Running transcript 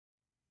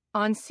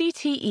On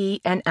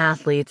CTE and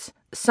athletes,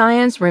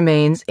 science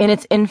remains in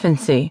its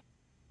infancy.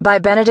 By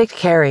Benedict,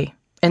 Carey,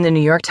 in the New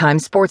York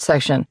Times sports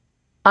section.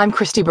 I'm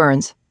Christy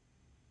Burns.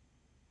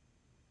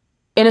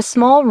 In a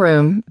small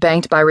room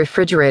banked by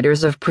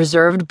refrigerators of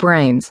preserved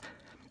brains,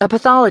 a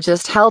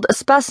pathologist held a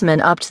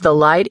specimen up to the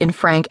light in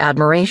frank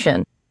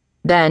admiration.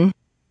 Then,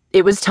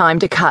 it was time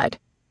to cut,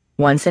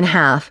 once in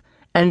half,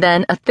 and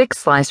then a thick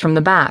slice from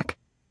the back,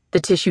 the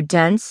tissue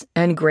dense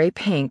and gray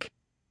pink,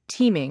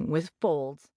 teeming with folds.